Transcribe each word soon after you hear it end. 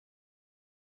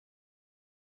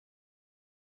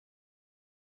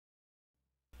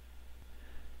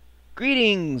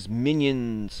Greetings,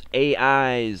 minions,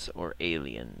 AIs, or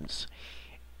aliens.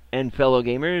 And fellow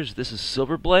gamers, this is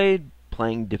Silverblade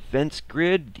playing Defense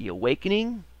Grid: The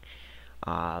Awakening.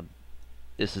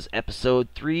 This is episode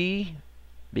 3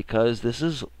 because this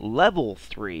is level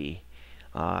 3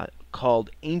 called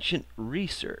Ancient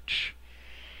Research.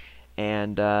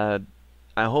 And I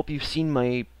hope you've seen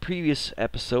my previous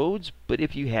episodes, but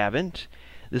if you haven't,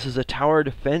 this is a tower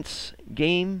defense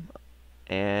game,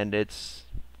 and it's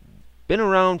been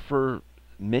around for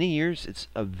many years. It's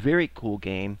a very cool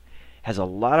game. Has a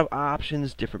lot of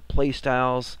options, different play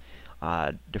styles,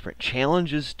 different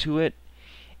challenges to it,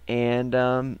 and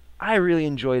I really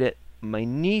enjoyed it. My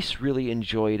niece really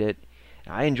enjoyed it.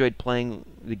 I enjoyed playing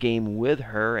the game with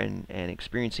her and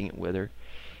experiencing it with her.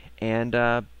 And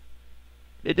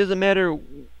it doesn't matter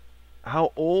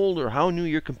how old or how new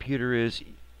your computer is,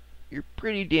 you're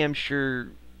pretty damn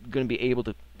sure going to be able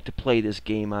to play this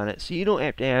game on it. So you don't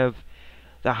have to have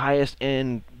the highest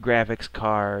end graphics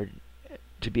card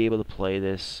to be able to play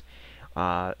this.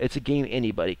 It's a game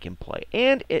anybody can play,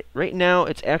 and right now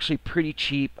it's actually pretty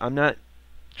cheap. I'm not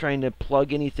trying to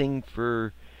plug anything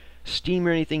for Steam or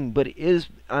anything, but it is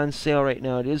on sale right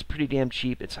now. It is pretty damn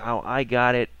cheap. It's how I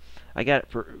got it. I got it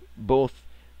for both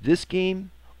this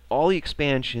game, all the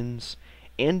expansions,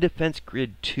 and Defense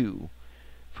Grid 2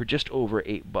 for just over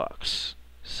 $8.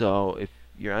 So if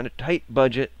you're on a tight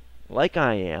budget like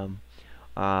I am,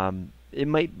 it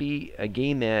might be a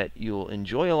game that you'll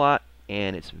enjoy a lot,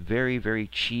 and it's very, very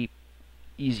cheap,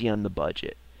 easy on the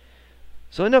budget.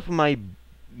 So enough of my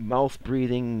mouth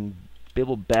breathing,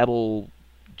 bibble babble,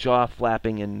 jaw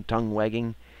flapping, and tongue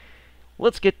wagging.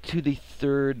 Let's get to the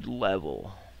third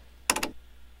level.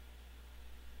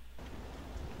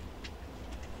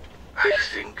 I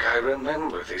think I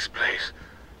remember this place.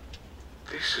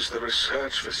 This is the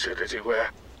research facility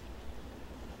where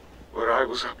I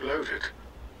was uploaded.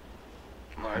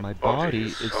 My body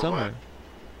is somewhere.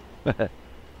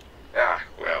 Ah,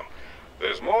 well,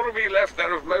 there's more to be left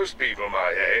than of most people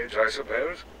my age, I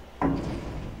suppose.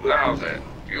 Now then,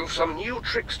 you've some new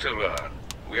tricks to learn.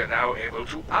 We are now able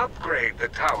to upgrade the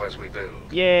towers we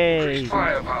build. Yay! Increase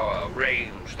firepower,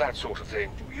 range, that sort of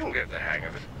thing. You'll get the hang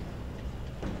of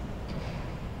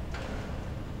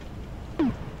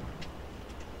it.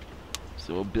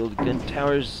 So we'll build gun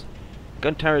towers.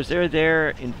 Gun towers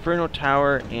there, Inferno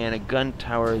Tower, and a gun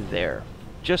tower there,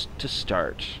 just to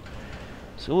start.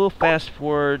 So we'll fast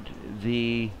forward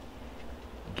the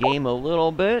game a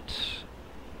little bit,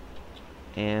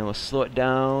 and we'll slow it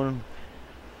down.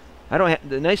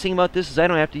 The nice thing about this is I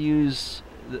don't have to use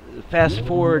the fast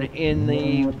forward in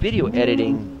the video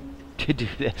editing to do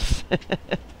this.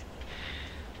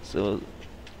 So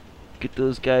get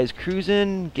those guys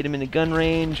cruising, get them into gun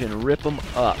range, and rip them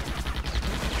up.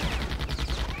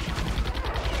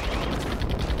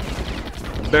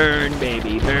 Burn,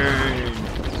 baby, burn.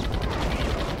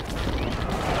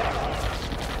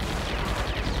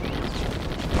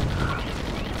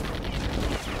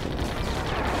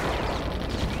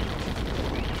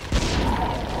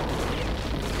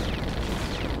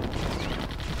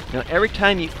 Now, every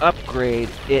time you upgrade,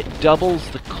 it doubles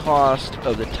the cost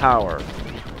of the tower.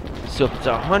 So if it's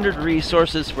 100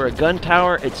 resources for a gun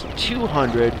tower, it's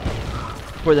 200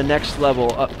 for the next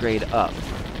level upgrade up.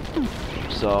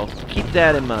 So keep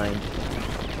that in mind.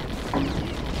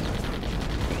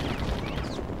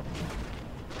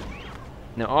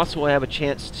 Now also I have a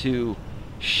chance to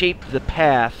shape the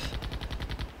path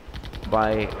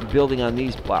by building on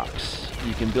these blocks.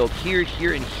 You can build here,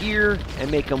 here, and here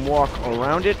and make them walk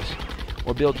around it,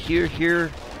 or build here, here,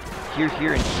 here,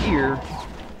 here, and here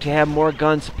to have more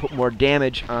guns to put more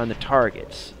damage on the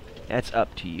targets. That's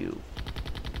up to you.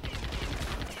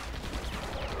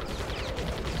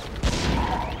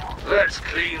 Let's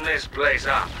clean this place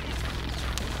up.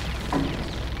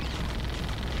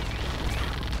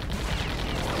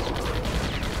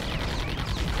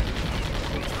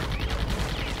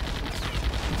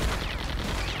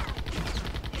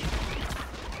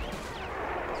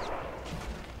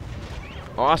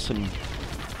 Awesome.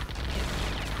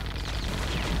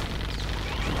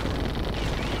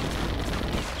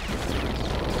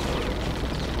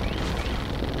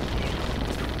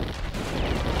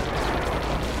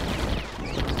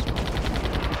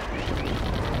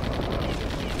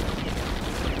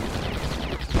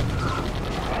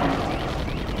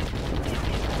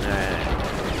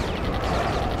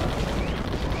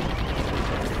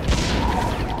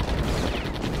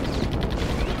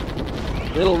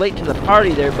 A little late to the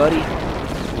party there, buddy.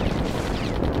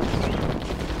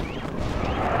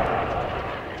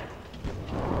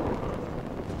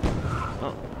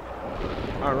 Oh.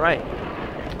 All right.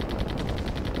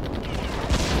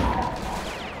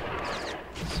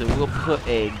 So we'll put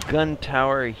a gun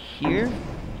tower here.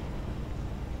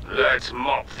 Let's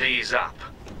mop these up.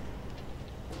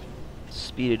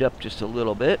 Speed it up just a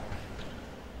little bit.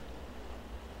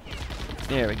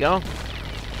 There we go.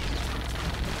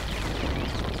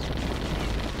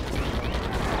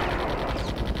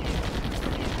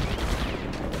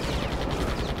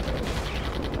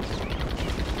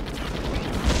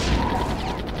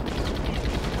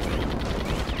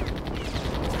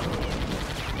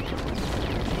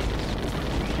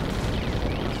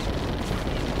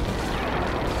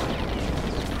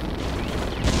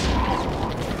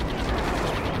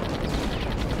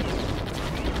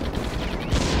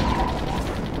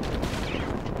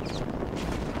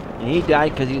 And he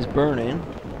died because he was burning.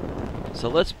 So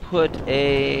let's put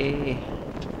a...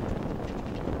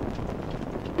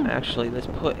 Actually, let's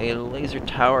put a laser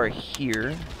tower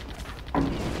here.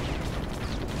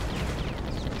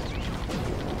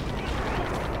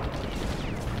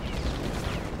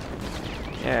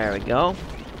 There we go.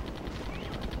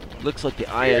 Looks like the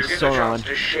eye is If you get a Sauron. chance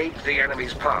to shape the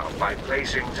enemy's path by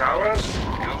placing towers,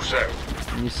 do so.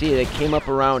 And you see they came up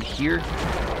around here.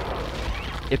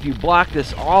 If you block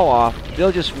this all off,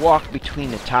 they'll just walk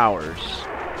between the towers.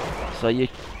 So you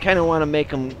kind of want to make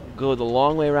them go the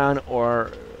long way around,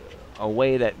 or a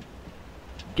way that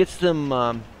gets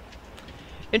them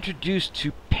introduced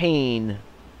to pain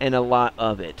and a lot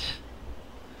of it.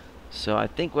 So I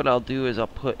think what I'll do is I'll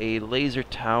put a laser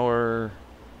tower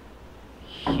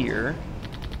here.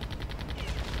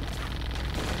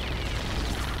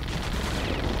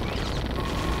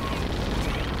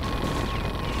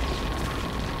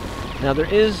 Now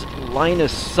there is line of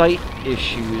sight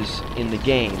issues in the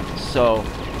game, so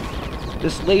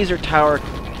this laser tower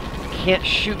can't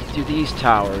shoot through these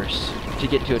towers to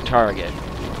get to a target.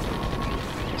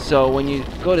 So when you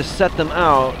go to set them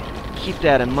out, keep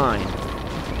that in mind.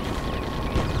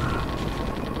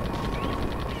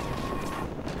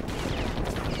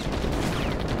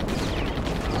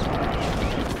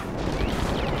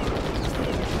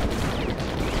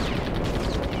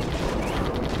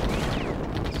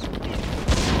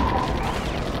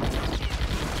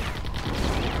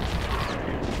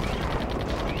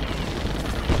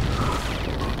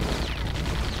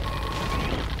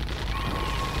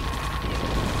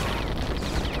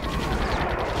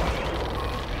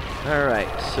 Alright,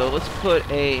 so let's put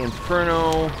a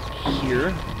Inferno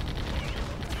here.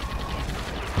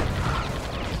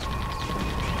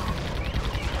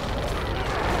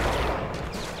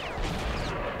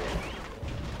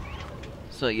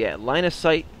 So yeah, line of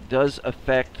sight does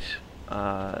affect,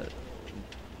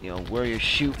 you know, where you're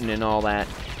shooting and all that.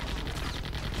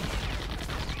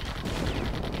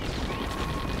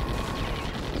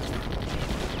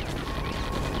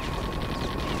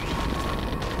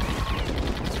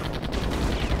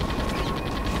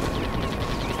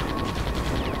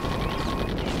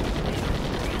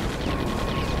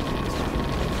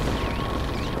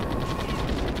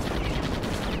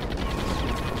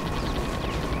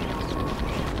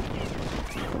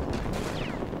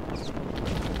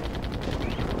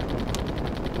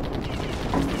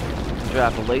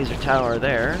 Drop a laser tower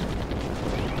there.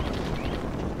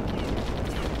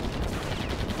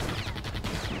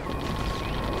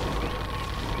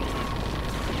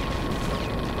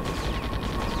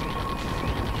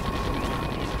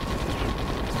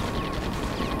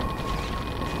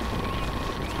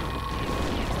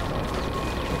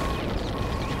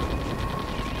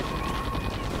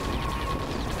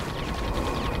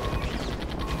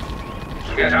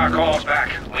 Get our cores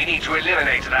back. We need to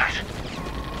eliminate that.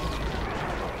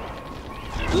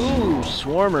 Ooh,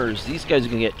 swarmers. These guys are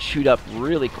gonna get chewed up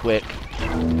really quick.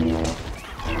 And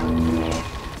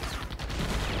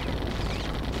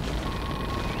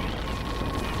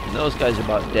those guys are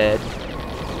about dead.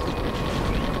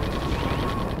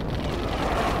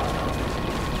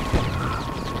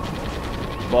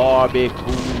 Barbecue.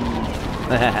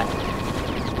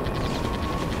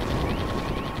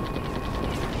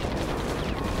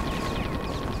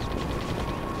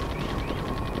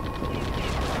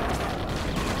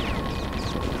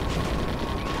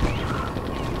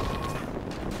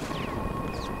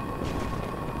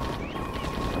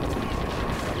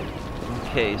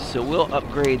 Okay, so we'll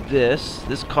upgrade this.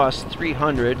 This costs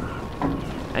 300,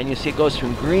 and you see it goes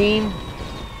from green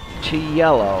to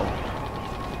yellow.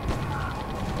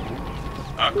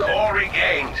 A core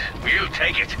regained. We'll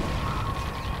take it.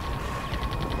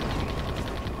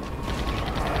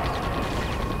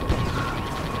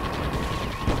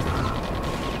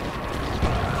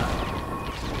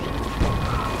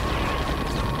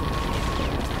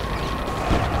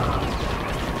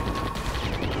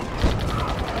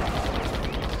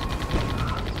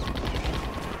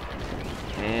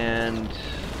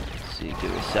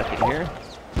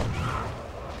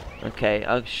 Okay,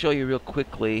 I'll show you real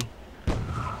quickly.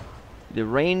 The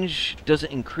range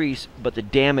doesn't increase, but the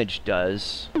damage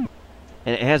does.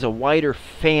 And it has a wider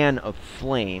fan of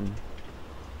flame.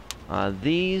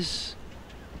 These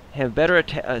have better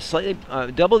slightly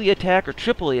double the attack, or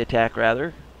triple the attack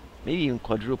rather, maybe even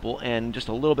quadruple, and just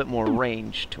a little bit more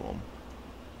range to them.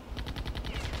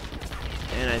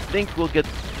 And I think we'll get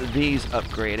these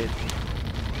upgraded.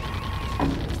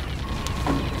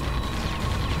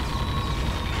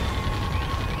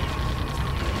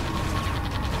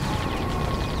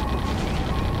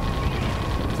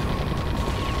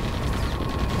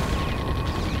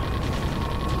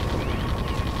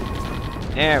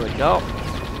 There we go.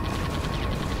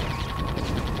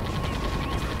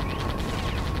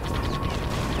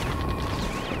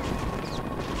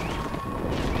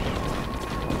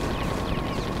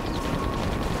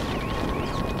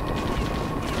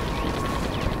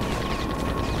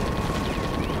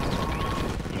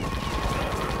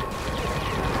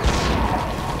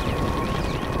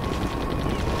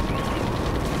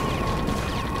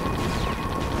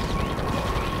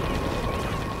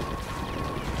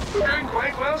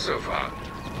 So far,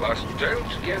 but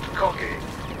don't get cocky.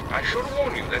 I should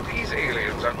warn you that these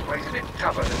aliens are quite a bit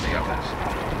tougher than the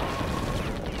others.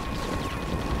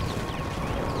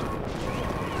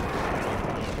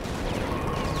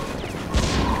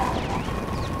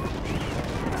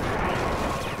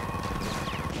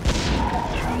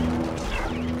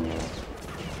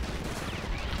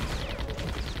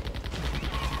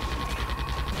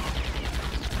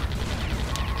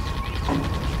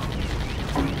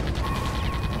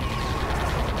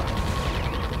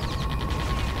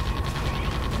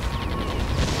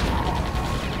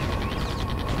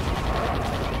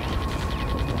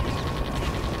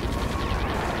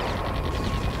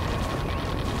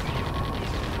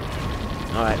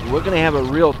 Alright, we're going to have a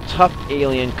real tough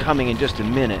alien coming in just a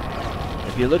minute.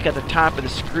 If you look at the top of the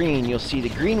screen, you'll see the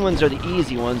green ones are the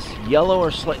easy ones, yellow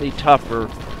are slightly tougher,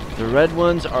 the red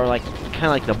ones are like kind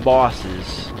of like the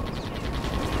bosses.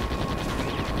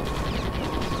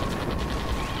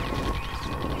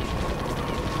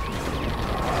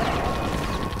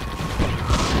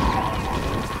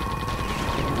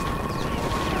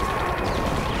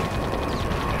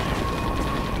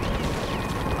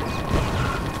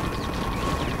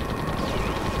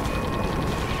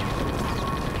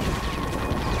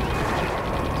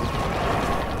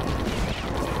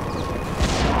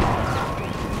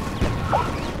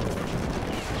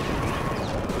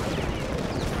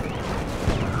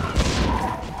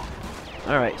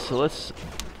 Alright, so let's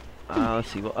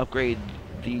see, we'll upgrade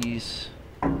these.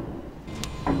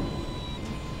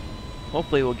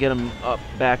 Hopefully we'll get them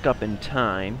back up in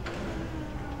time.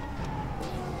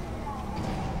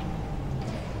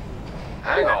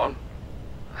 Hang on.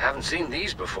 I haven't seen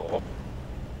these before.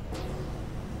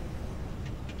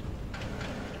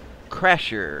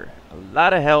 Crasher. A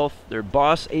lot of health. They're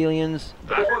boss aliens.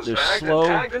 That one's They're bagged slow.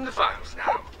 and tagged in the files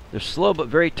now. They're slow but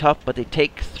very tough, but they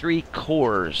take 3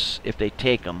 cores if they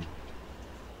take them.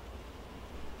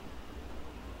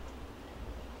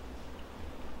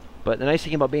 But the nice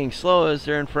thing about being slow is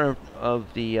they're in front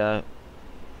of the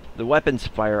weapons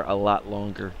fire a lot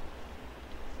longer.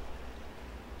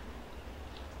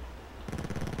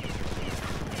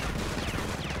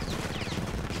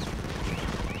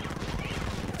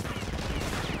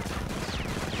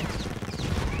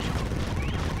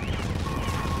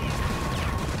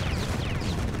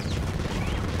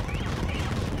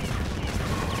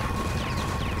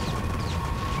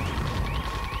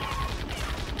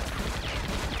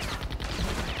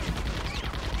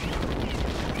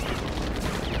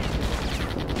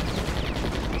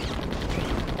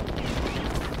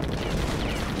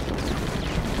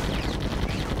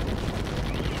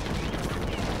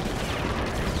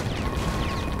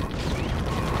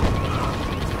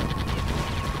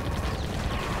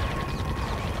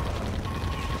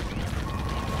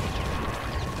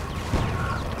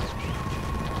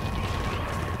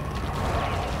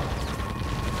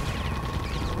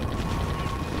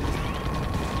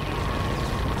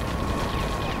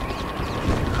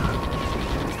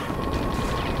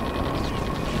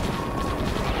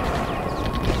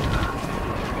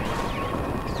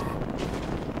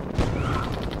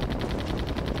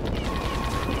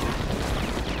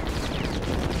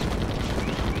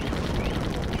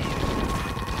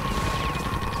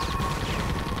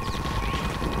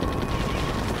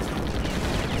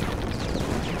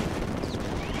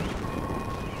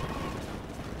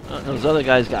 Those other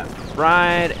guys got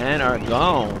fried and are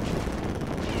gone.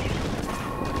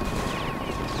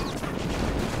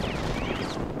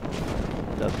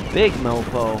 The big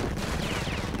mofo.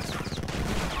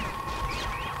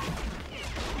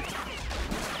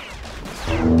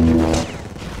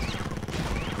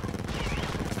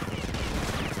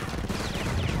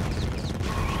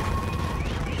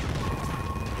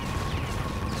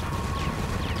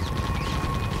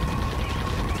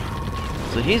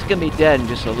 So he's going to be dead in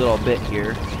just a little bit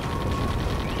here.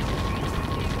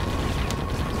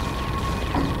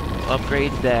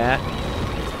 Upgrade that.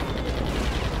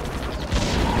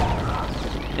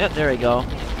 Yep, there we go.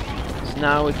 So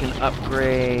now we can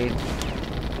upgrade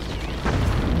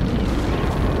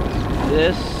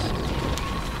this,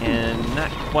 and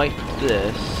not quite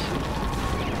this.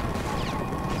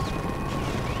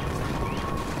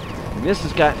 And this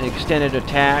has got an extended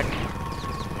attack,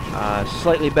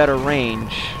 slightly better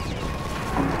range.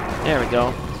 There we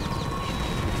go.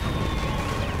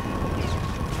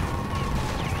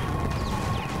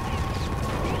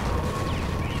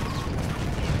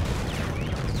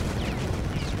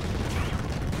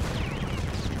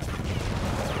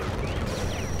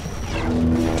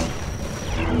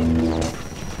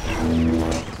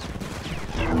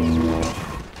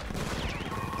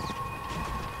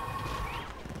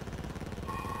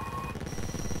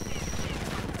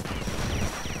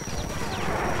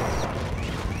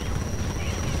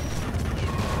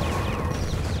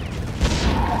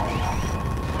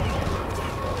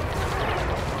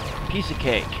 Piece of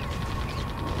cake.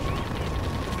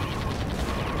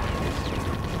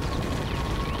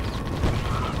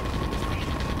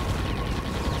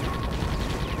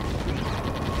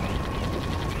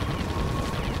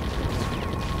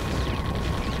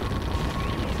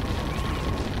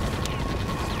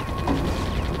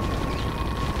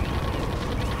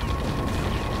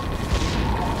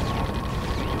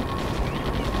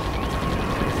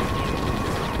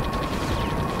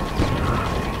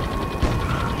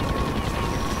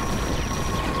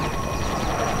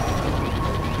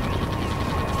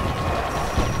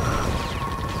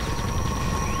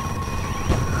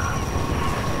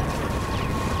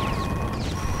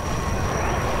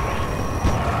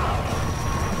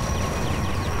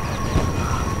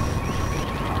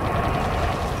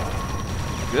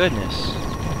 Goodness.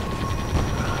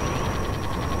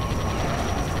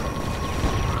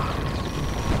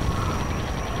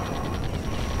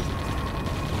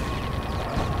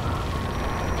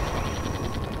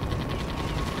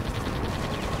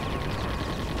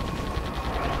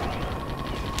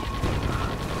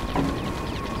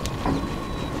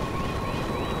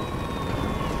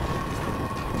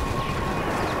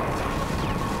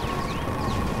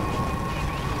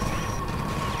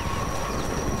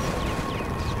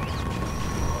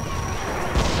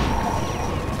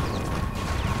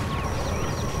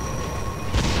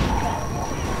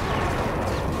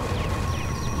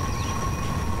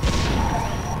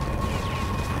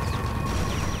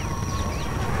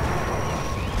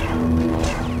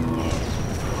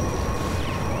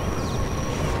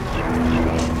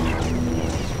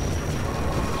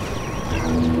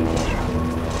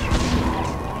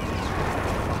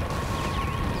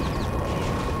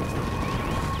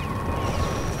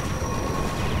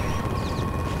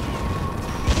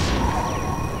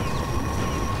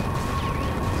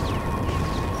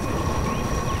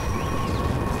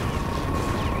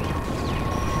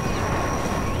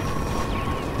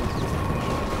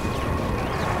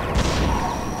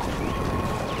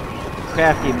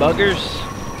 Crafty buggers.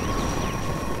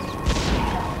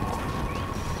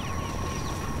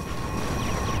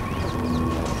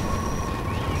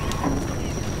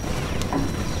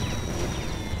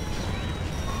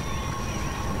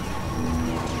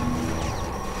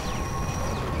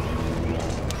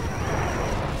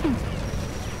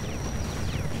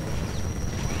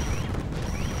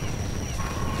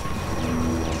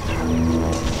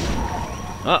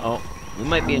 Uh-oh. We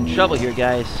might be in trouble here,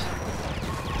 guys.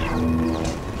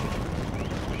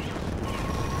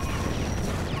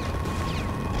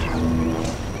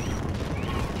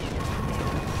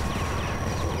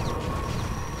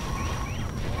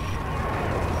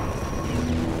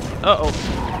 Uh-oh.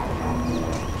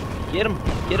 Get him,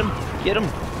 get him, get him.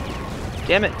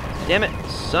 Damn it,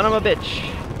 son of a bitch.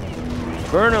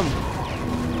 Burn him.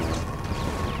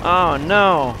 Oh,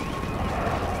 no.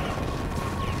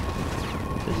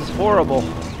 This is horrible.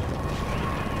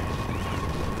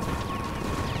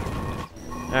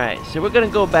 Alright, so we're gonna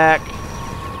go back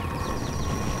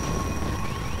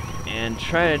and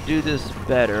try to do this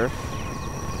better.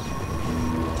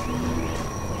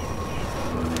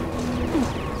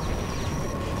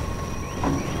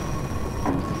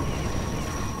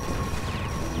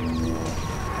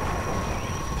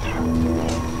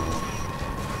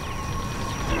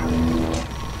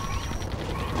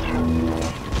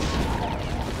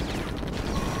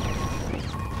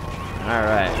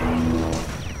 Alright.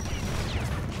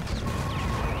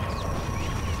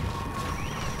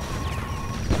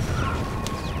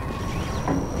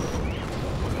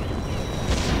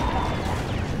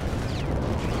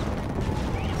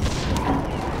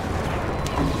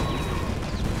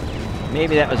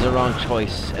 Maybe that was the wrong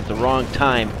choice at the wrong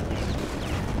time.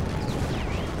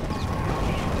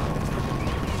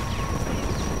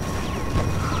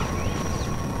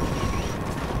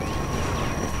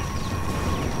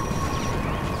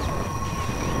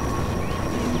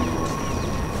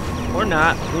 Or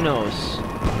not, who knows?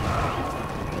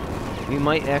 We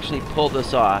might actually pull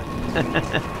this off.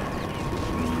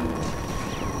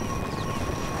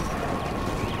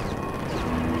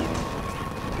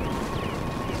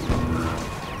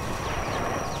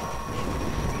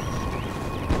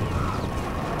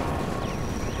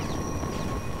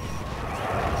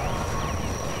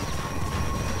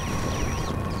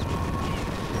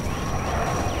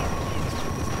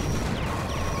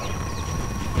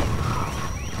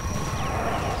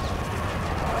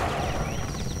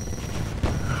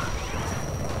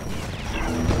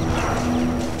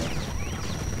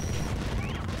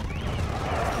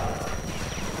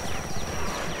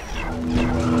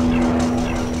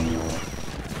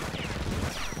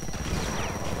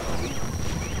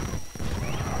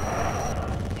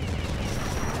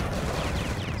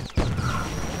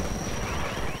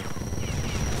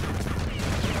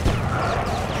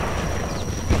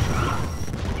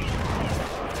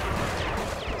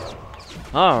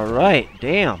 Alright,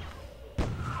 damn.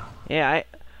 Yeah,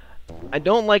 I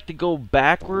don't like to go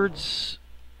backwards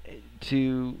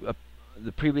to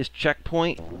the previous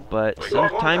checkpoint, but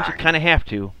sometimes you kind of have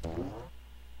to.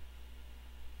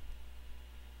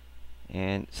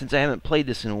 And since I haven't played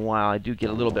this in a while, I do get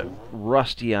a little bit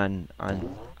rusty on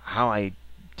how I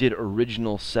did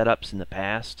original setups in the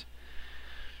past.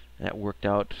 That worked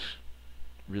out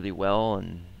really well,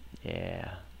 and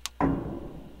yeah.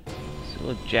 So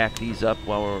we'll jack these up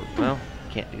while we're, well,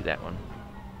 can't do that one.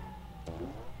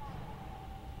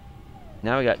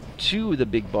 Now we got two of the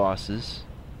big bosses.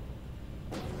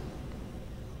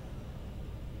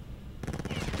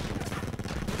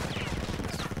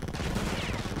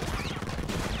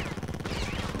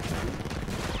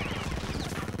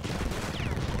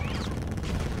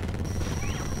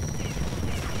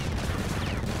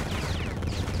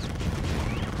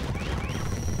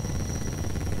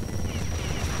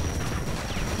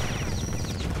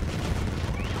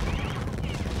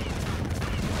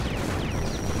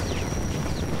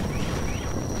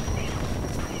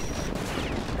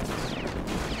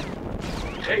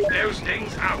 Take those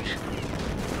things out.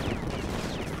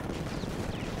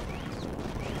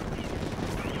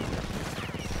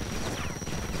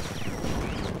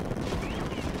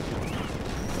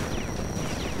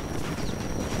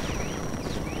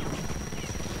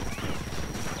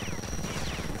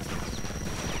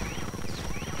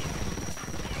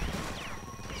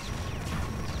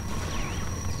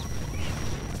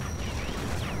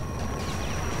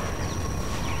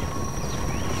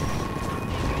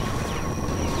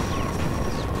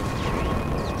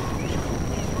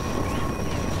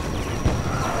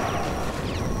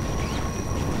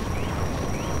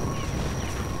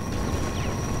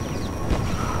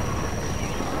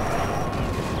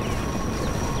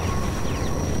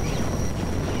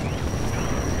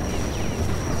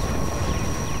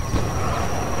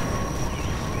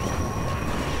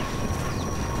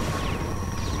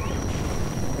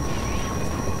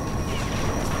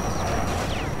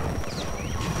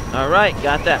 Alright,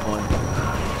 got that one.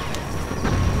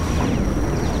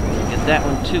 Get that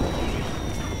one too.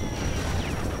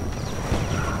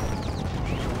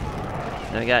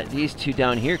 Now I got these two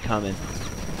down here coming.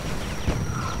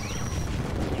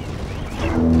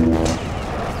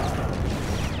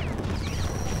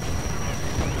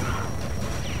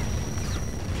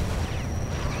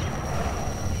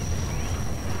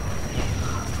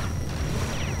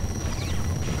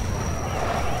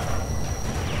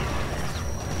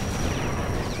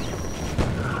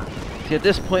 At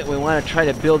this point, we want to try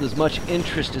to build as much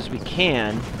interest as we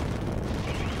can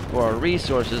for our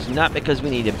resources, not because we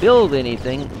need to build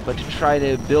anything, but to try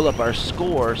to build up our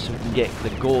score so we can get the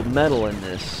gold medal in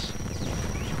this.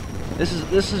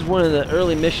 This is one of the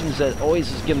early missions that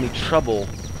always has given me trouble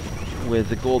with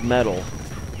the gold medal.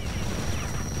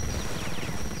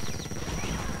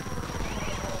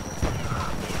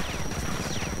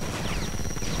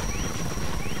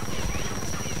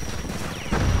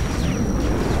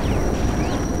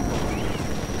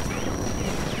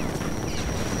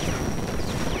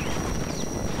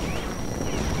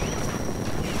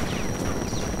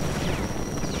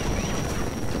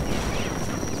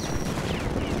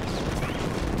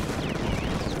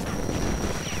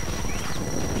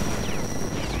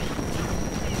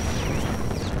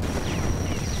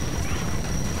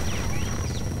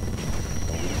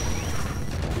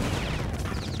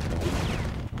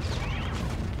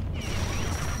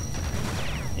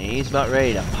 He's about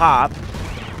ready to pop.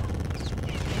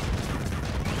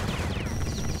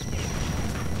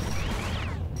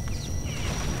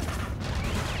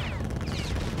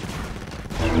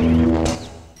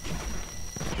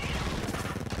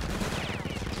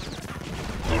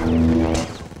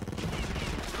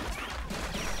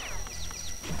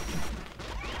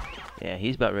 Yeah,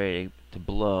 he's about ready to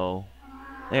blow.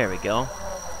 There we go.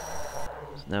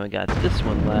 So now we got this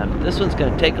one left. This one's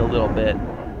going to take a little bit.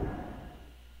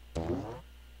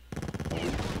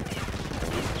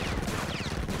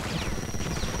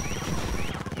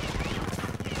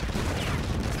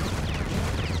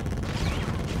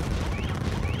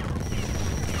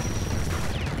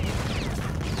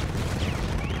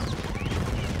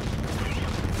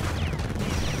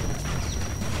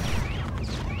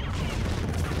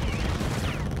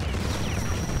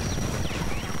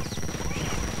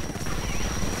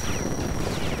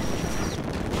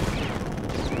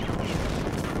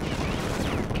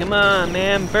 Come on,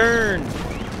 man, burn!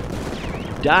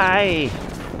 Die!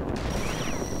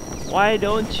 Why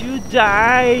don't you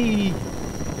die?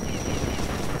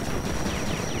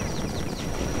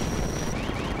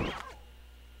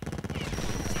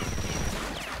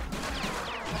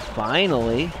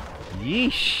 Finally!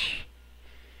 Yeesh!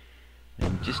 They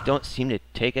just don't seem to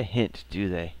take a hint, do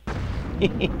they?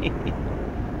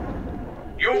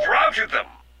 You've routed them!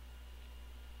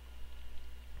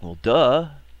 Well, duh.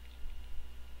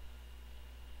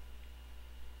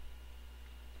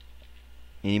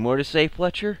 Any more to say,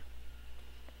 Fletcher?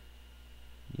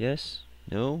 Yes?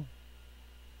 No?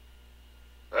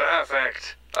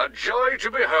 Perfect. A joy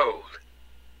to behold.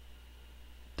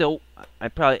 Though I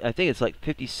think it's like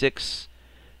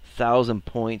 56,000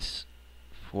 points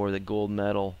for the gold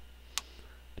medal.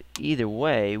 But either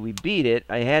way, we beat it.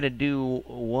 I had to do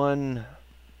one.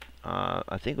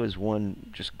 I think it was one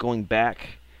just going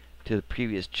back to the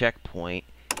previous checkpoint.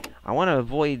 I want to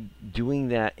avoid doing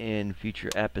that in future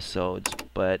episodes,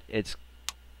 but it's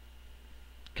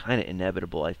kind of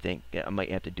inevitable, I think. I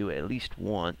might have to do it at least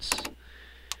once.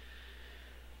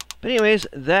 But anyways,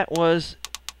 that was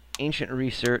Ancient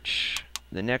Research.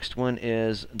 The next one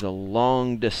is The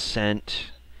Long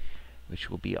Descent, which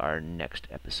will be our next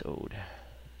episode.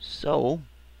 So,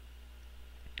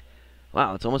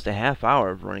 wow, it's almost a half hour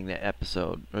of running that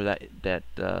episode, or that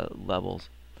levels.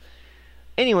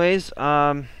 Anyways,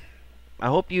 I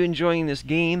hope you're enjoying this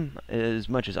game as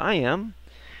much as I am.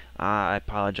 I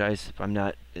apologize if I'm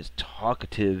not as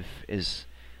talkative as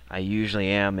I usually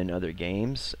am in other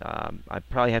games. I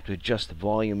probably have to adjust the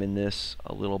volume in this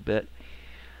a little bit.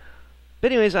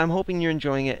 But anyways, I'm hoping you're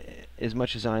enjoying it as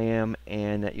much as I am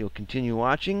and that you'll continue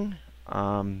watching.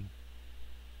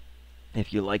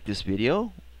 If you like this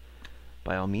video,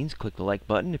 by all means, click the like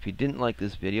button. If you didn't like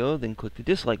this video, then click the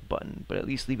dislike button. But at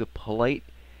least leave a polite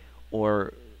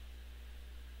or,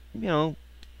 you know,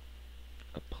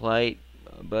 a polite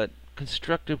but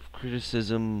constructive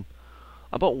criticism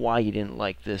about why you didn't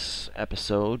like this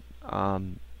episode.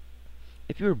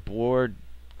 If you were bored,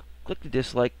 click the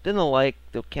dislike, then the like.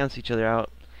 They'll cancel each other out,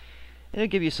 and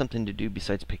it'll give you something to do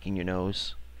besides picking your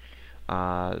nose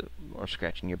or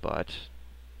scratching your butt,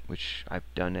 which I've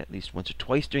done at least once or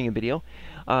twice during a video.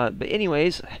 But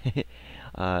anyways,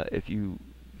 if you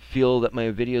feel that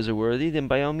my videos are worthy, then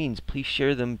by all means, please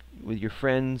share them with your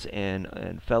friends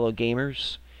and fellow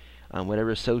gamers on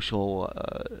whatever social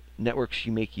networks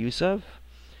you make use of.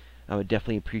 I would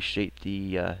definitely appreciate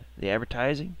the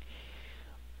advertising.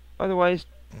 Otherwise,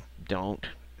 don't.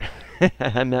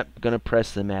 I'm not going to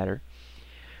press the matter.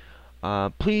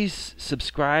 Please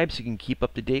subscribe so you can keep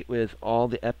up to date with all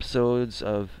the episodes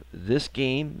of this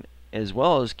game, as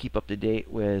well as keep up to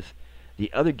date with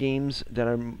the other games that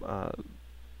I'm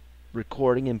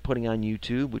recording and putting on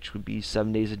YouTube, which would be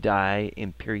 7 Days to Die,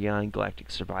 Empyrion,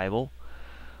 Galactic Survival.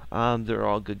 They're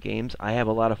all good games. I have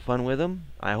a lot of fun with them.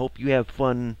 I hope you have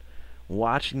fun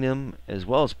watching them as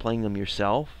well as playing them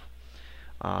yourself.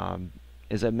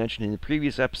 As I mentioned in the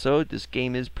previous episode, this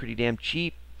game is pretty damn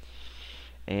cheap,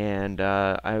 and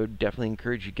I would definitely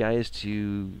encourage you guys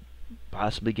to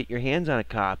possibly get your hands on a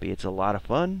copy. It's a lot of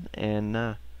fun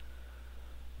and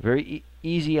very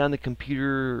easy on the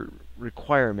computer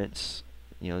requirements,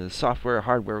 you know, the software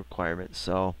hardware requirements.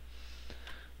 So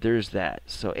there's that.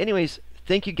 So anyways,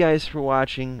 thank you guys for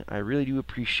watching. I really do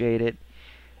appreciate it.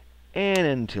 And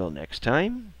until next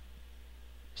time,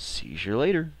 see you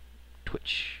later.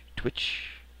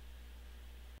 Twitch.